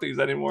don't want these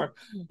anymore.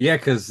 Yeah,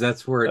 because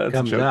that's where it That's a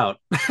comes joke. out.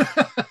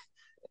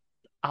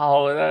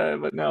 Oh,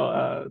 but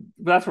no,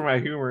 that's where my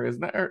humor is.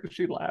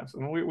 She laughs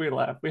and we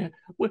laugh.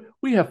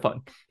 We have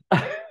fun.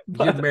 You're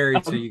But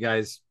married, so you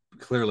guys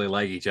clearly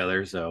like each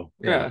other. So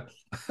yeah.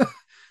 yeah,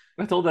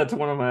 I told that to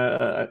one of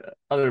my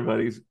other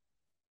buddies.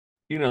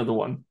 You know the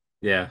one.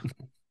 Yeah.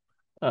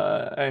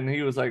 And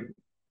he was like,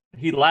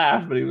 he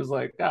laughed, but he was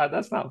like, God,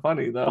 that's not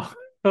funny though.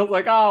 I was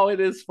like, oh, it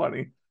is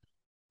funny.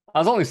 I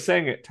was only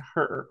saying it to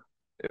her.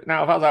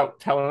 Now, if I was out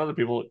telling other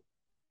people,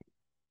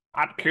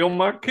 I'd kill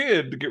my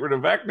kid to get rid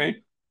of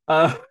acne,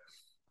 uh,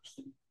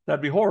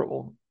 that'd be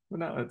horrible. But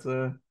no, it's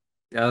Yeah,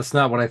 that's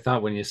not what I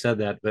thought when you said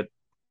that, but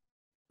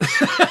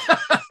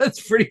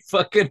that's pretty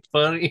fucking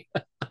funny.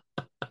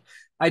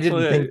 I didn't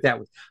well, think that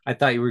was, I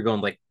thought you were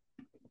going like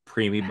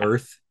preemie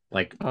birth,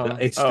 like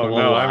it's oh still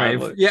no, I meant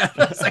alive. like, Yeah,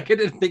 it's like I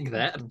didn't think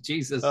that.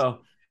 Jesus. oh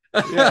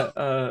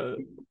yeah,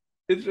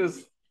 it's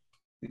just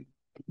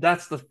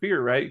that's the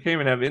fear, right? You can't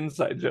even have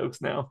inside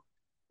jokes now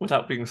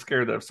without being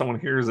scared that if someone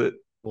hears it.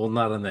 Well,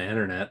 not on the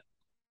internet.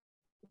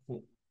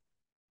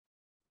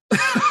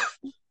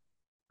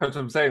 That's what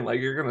I'm saying.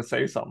 Like you're gonna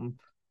say something.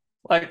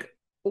 Like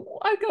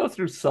I go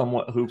through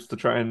somewhat hoops to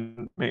try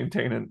and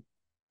maintain an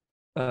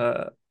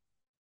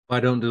I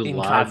don't do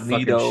live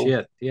fucking incognito.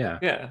 shit. Yeah.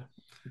 Yeah,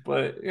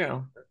 but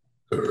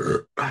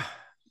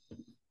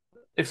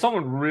if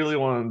someone really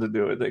wanted to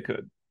do it, they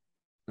could.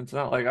 It's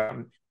not like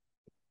I'm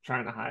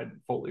trying to hide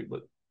fully,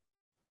 but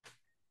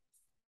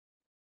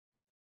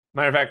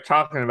matter of fact,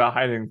 talking about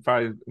hiding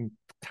probably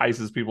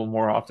entices people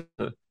more often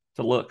to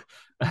look.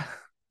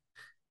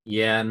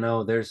 Yeah,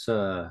 no, there's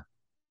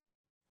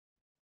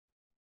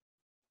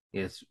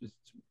it's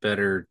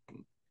better.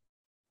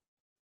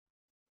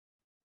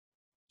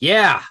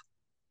 Yeah,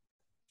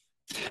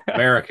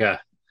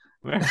 America.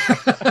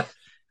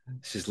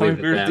 She's How many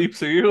leaving beer that.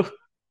 deeps are you?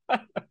 I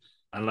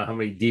don't know how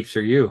many deeps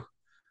are you.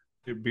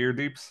 Beer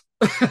deeps.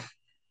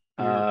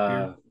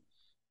 Uh,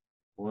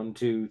 1,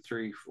 2,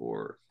 3,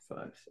 4,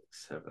 5,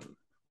 6, 7,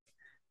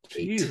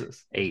 8.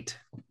 Jesus, 8.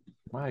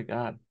 my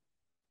God.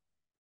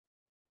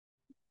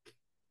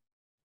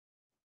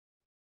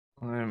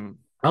 I'm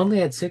I only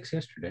had 6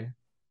 yesterday.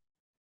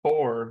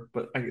 four,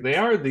 but they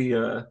are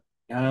the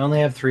I only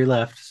have 3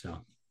 left.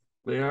 So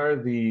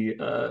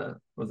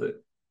was it?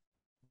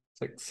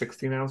 It's like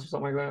 16 ounces or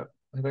something like that,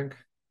 I think.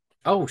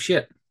 oh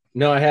shit.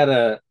 No,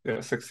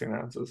 Yeah, 16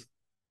 ounces.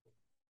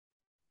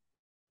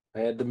 I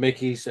had the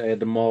Mickey's, I had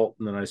the malt,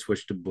 and then I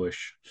switched to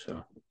Bush.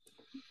 So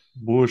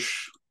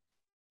Bush.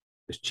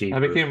 it's I cheaper.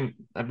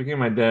 became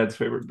my dad's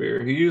favorite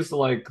beer. He used to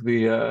like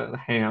the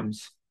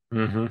hams,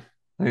 Mm-hmm.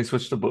 and he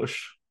switched to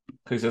Bush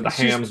because he said the It's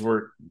just hams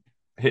were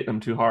hitting him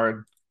too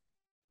hard.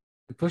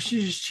 Bush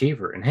is just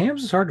cheaper, and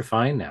hams is hard to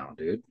find now,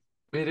 dude.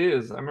 It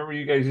is. I remember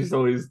you guys used to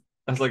always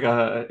as like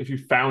a if you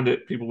found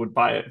it, people would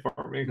buy it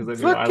for me because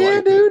they knew I Fuck yeah,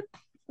 liked it. dude.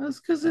 That's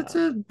because it's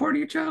a part of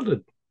your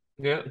childhood.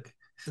 Yeah,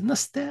 It's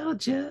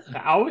nostalgia.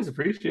 I always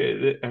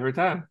appreciated it every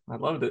time. I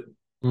loved it.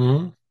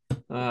 Mm-hmm.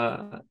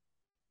 Uh,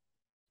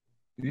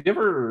 you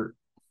ever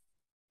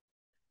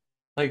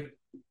like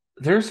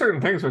there are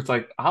certain things where it's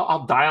like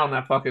I'll die on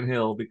that fucking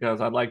hill because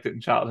I liked it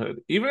in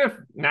childhood, even if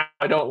now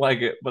I don't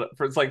like it. But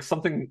for it's like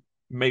something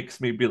makes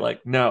me be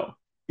like, no,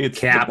 it's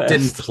the Captain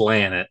best.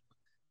 Planet.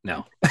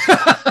 No.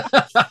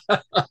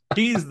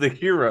 He's the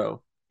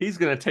hero. He's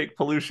gonna take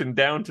pollution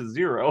down to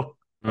zero.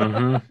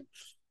 Mm-hmm.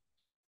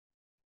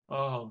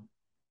 Oh,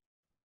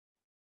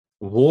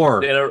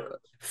 War, yeah,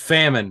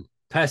 famine,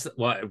 pest.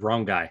 What?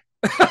 Wrong guy.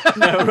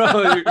 no,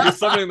 no, you're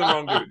summoning the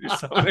wrong dude. You're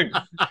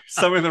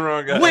summoning the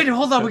wrong guy. Wait,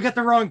 hold on. We got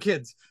the wrong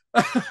kids.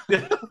 Who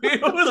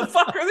the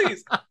fuck are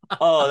these?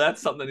 Oh, that's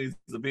something that needs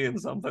to be in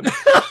something. They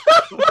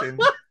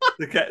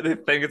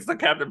think it's the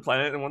Captain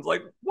Planet, and one's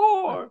like,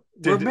 war.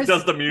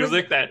 Does the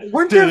music that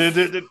weren't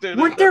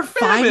there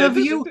 5 of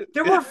you?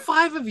 There were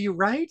 5 of you,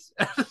 right?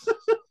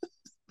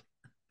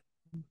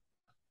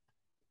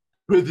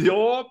 with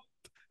your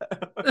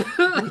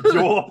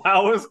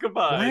powers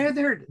combined.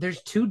 Why are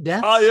there's 2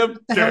 deaths? I am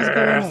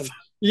death.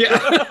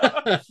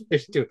 Yeah.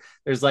 there's 2.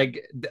 There's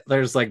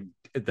there's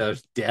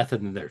death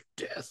and then there's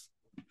death.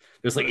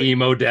 There's like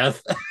emo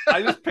death.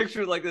 I just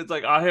pictured like it's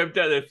like I am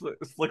dead. It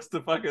flicks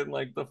the fucking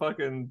like the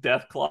fucking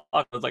death clock.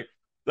 It's like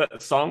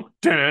that song.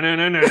 like,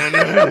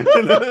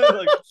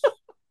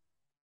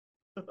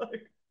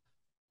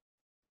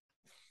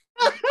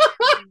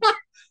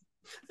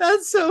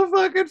 That's so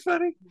fucking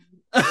funny.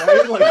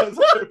 right? Like,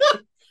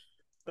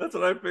 that's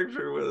what I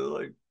picture with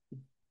like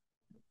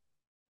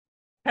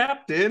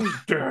Captain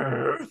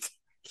Dirt.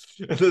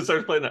 And then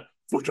starts playing that.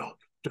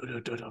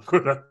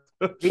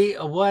 Hey,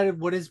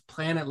 what is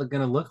Planet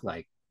gonna look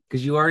like?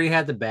 Because you already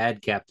had the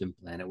bad Captain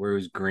Planet where it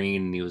was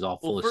green and he was all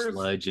full of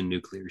sludge and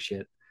nuclear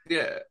shit.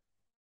 Yeah,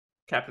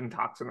 Captain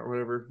Toxin or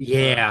whatever.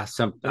 Yeah,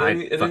 and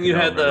then you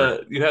had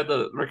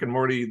the Rick and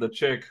Morty, the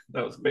chick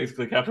that was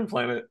basically Captain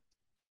Planet.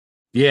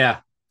 Yeah,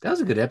 that was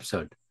a good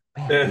episode.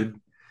 Man,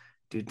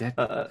 dude, that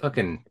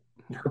fucking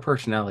her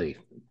personality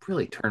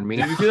really turned me.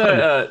 Did you see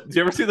that? Did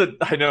you ever see the?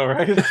 I know,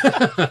 right? Did you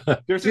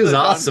ever see the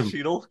awesome. Don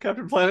Cheadle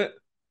Captain Planet?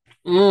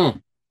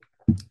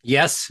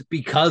 Yes,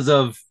 because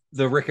of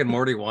the Rick and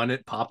Morty one,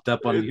 it popped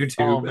up on YouTube.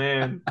 Oh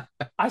man,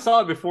 I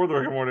saw it before the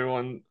Rick and Morty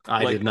one.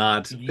 I did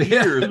not.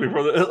 Years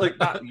before like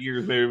not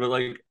years maybe, but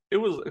like it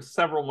was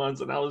several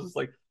months, and I was just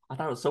like, I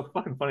thought it was so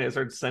fucking funny. I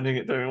started sending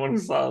it to everyone who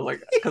saw. I was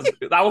like, because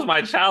that was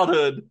my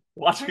childhood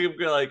watching him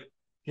go like,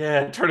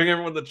 yeah, turning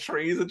everyone the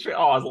trees and shit.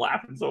 Oh, I was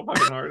laughing so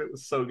fucking hard. It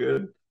was so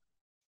good.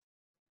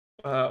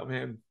 Oh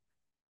man.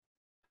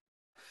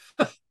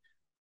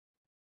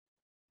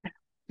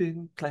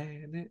 Captain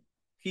Planet.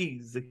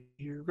 He's a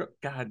hero.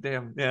 God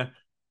damn. Yeah.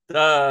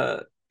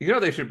 You know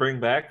they should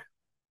bring back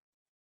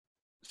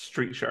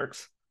Street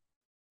Sharks.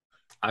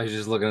 I was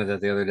just looking at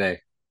that the other day.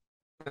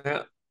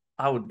 Yeah.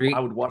 I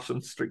would watch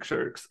some Street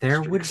Sharks.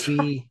 There would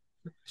be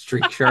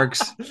Street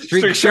Sharks.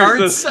 Street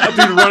Sharks. A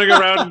dude running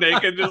around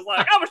naked just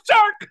like, I'm a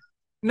shark.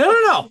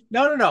 No.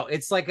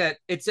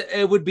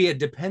 It would be a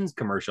Depends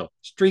commercial.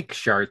 Streak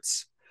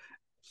Sharks.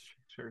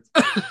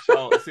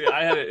 Oh, see,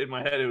 I had it in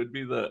my head. It would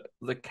be the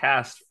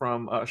cast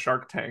from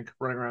Shark Tank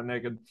running around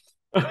naked.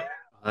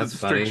 That's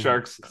funny.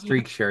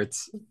 Streak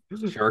Sharks.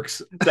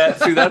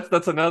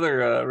 That's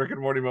another Rick and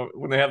Morty moment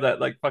when they have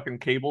that like fucking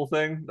cable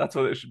thing. That's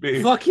what it should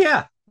be. Fuck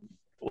yeah.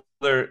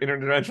 Their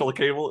interdimensional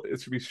cable. It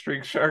should be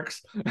Streak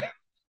Sharks.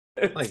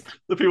 Like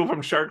the people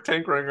from Shark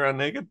Tank running around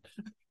naked.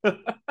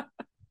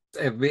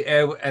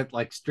 At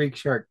like Streak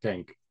Shark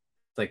Tank.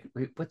 It's like,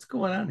 wait, what's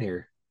going on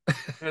here?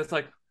 And it's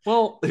like,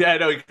 well, yeah, I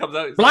know. He comes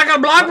out. Block.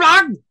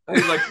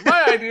 He's like,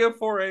 my idea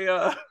for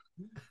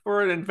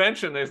an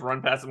invention. They just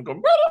run past him,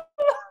 going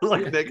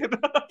like naked.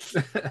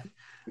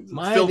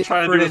 My still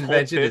trying to do an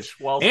invention is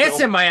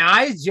Answer my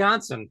eyes,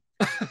 Johnson.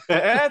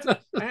 Answer.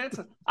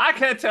 I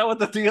can't tell what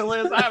the deal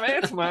is. I have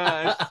answered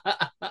my eyes.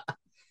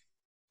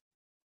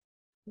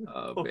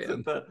 Oh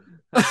man,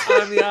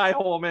 I'm the eye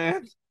hole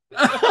man.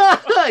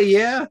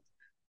 Yeah.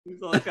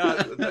 He's like,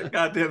 God, that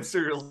goddamn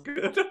cereal's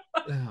good.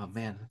 Oh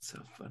man, that's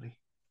so funny.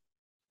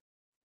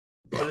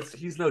 But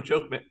he's no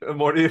joke, man.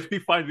 Morty, if he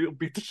finds you, he'll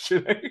beat the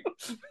shit out of you.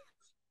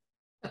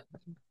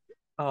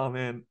 Oh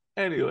man.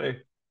 Anyway,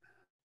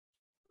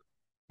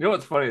 you know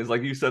what's funny is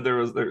like you said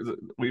there's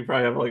we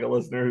probably have like a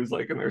listener who's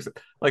like, and there's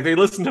like they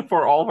listen to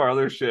for all of our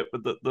other shit,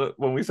 but the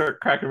when we start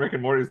cracking Rick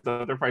and Morty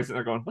stuff, they're probably sitting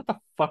there going, "What the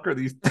fuck are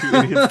these 2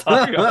 idiots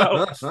talking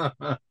about?"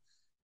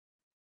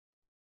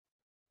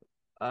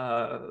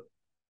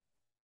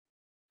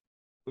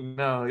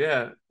 No,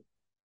 yeah.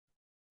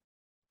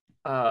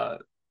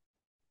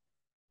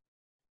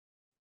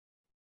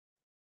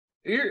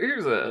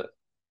 Here's a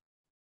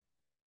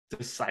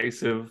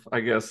decisive,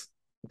 I guess,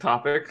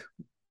 topic.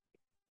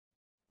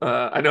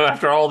 I know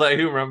after all that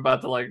humor, I'm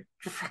about to like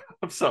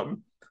drop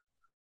something.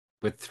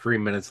 With 3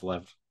 minutes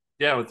left.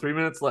 Yeah, with 3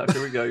 minutes left.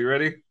 Here we go. You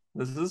ready?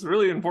 This is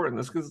really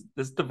important.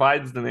 This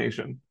divides the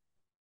nation.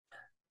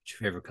 What's your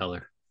favorite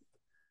color?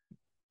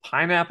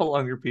 Pineapple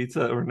on your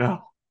pizza or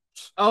no?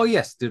 Oh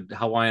yes, dude,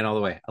 Hawaiian all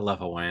the way. I love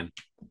Hawaiian.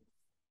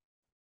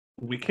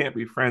 We can't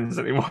be friends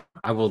anymore.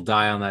 I will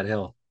die on that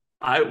hill.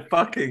 I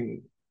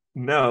fucking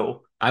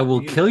no. I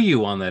will kill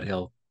you on that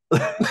hill.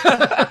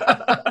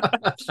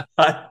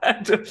 I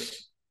had to,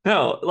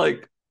 no,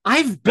 like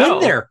I've been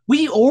there.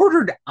 I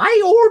ordered.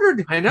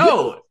 I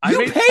know. I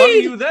made paid, fun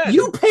of you then.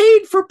 You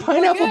paid for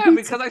pineapple pizza.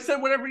 Because I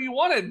said whatever you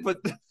wanted, but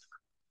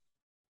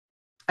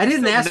I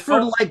didn't ask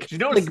for like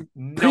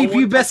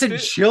prepubescent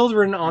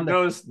children on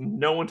the.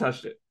 No one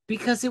touched it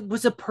because it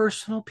was a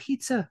personal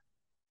pizza.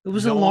 It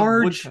was a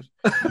large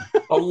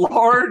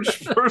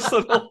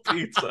personal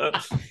pizza.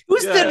 It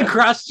was thin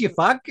crust, you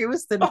fuck. It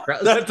was thin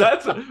crust.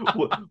 That's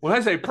when I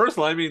say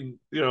personal, I mean,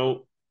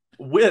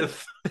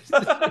 width.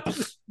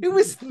 It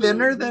was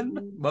thinner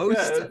than most.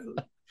 Yeah.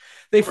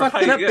 They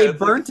fucked it up. They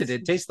burnt it.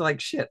 It tasted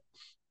like shit.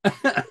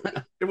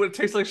 It would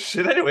taste like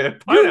shit anyway. A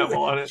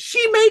pineapple on it.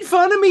 She made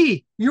fun of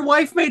me. Your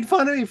wife made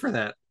fun of me for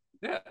that.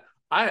 Yeah,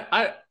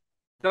 I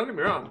don't get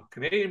me wrong.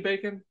 Canadian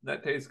bacon,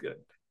 that tastes good.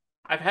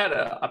 I've had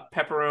a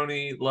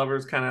pepperoni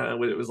lovers kind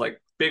of. It was like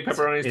big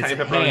pepperonis, tiny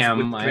pepperonis.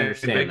 Ham, I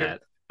understand bacon.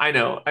 That. I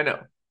know.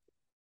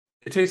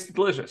 It tastes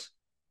delicious.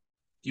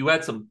 You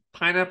add some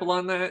pineapple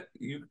on that,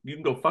 you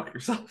can go fuck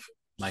yourself.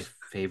 My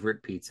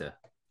favorite pizza.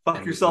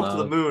 Fuck yourself to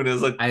the moon,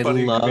 as a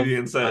funny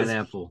comedian says.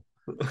 Pineapple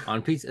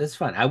on pizza. It's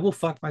fine. I will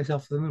fuck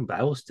myself to the moon, but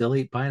I will still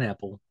eat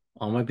pineapple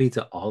on my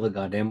pizza all the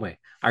goddamn way.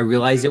 I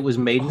realize it was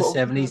made in the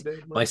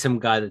 70s by some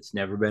guy that's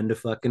never been to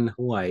fucking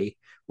Hawaii,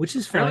 which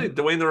is fine.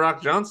 Apparently, Dwayne The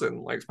Rock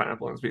Johnson likes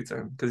pineapple on his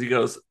pizza because he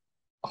goes,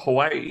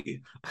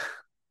 Hawaii.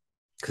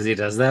 Because he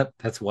does that?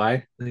 That's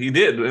why? He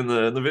did in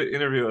the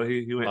interview.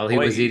 He went while he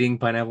was eating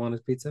pineapple on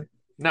his pizza?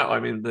 No, I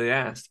mean, they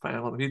asked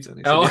pineapple on the pizza. And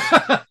he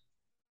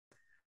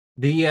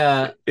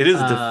said, it is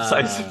a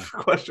decisive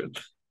question.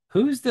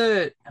 Who's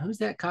that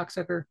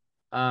cocksucker?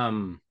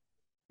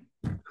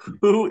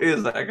 Who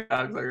is that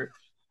cocksucker?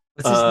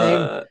 What's his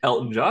name?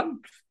 Elton John?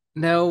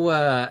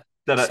 No,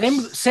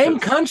 same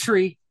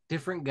country,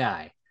 different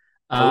guy.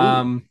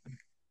 That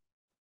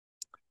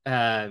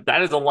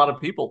is a lot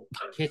of people.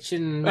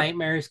 Kitchen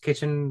Nightmares,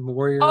 Kitchen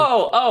Warrior.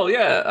 Oh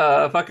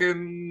yeah.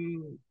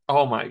 Fucking.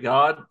 Oh my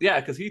god. Yeah,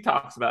 because he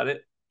talks about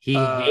it. He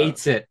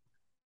hates it.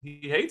 He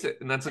hates it,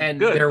 and that's good.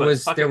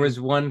 There was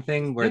one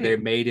thing where they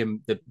made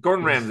him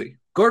Gordon Ramsay.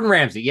 Gordon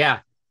Ramsay, yeah.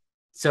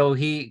 So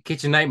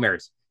Kitchen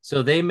Nightmares.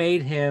 So they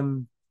made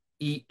him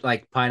eat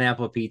like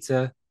pineapple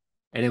pizza,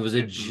 and it was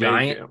a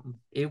giant.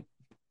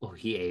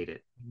 He ate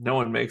it. No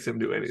one makes him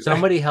do anything.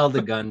 Somebody held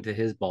a gun to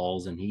his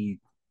balls, and he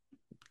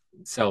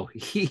say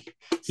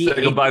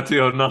goodbye to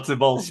your Nazi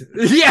balls.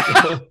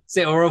 Yeah,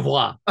 say au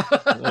revoir.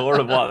 Au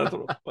revoir. That's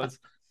what it was.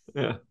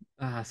 Yeah.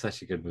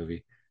 Such a good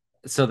movie.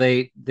 So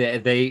he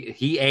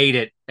ate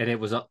it, and it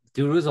was a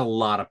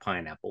lot of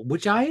pineapple,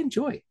 which I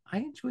enjoy. I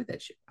enjoy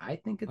that shit. I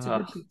think it's a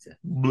good pizza.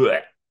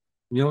 Bleh.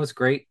 You know what's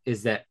great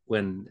is that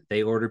when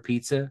they order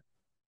pizza,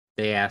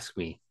 they ask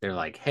me, they're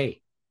like,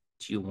 "Hey,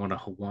 do you want a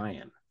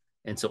Hawaiian?"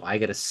 And so I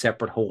get a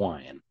separate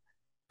Hawaiian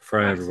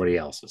from everybody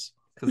else's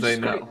because they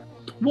know.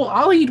 Great. Well,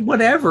 I'll eat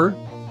whatever.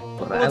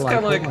 But it's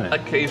kind of like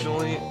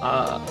occasionally,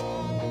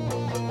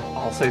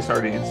 I'll say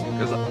sardines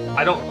because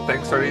I don't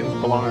think sardines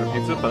belong on a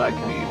pizza, but I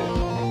can eat it.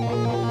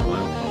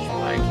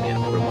 I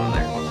can't put them on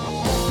there.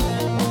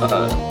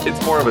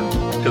 It's more of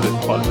because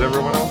it bugs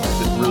everyone else.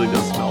 It really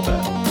does smell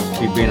bad.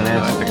 Keep being an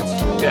asshole. I think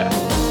it's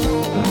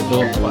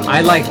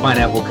I like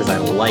pineapple because I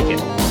like it.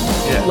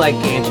 Yeah. You like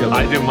anchovies.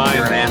 I do mine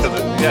because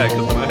it has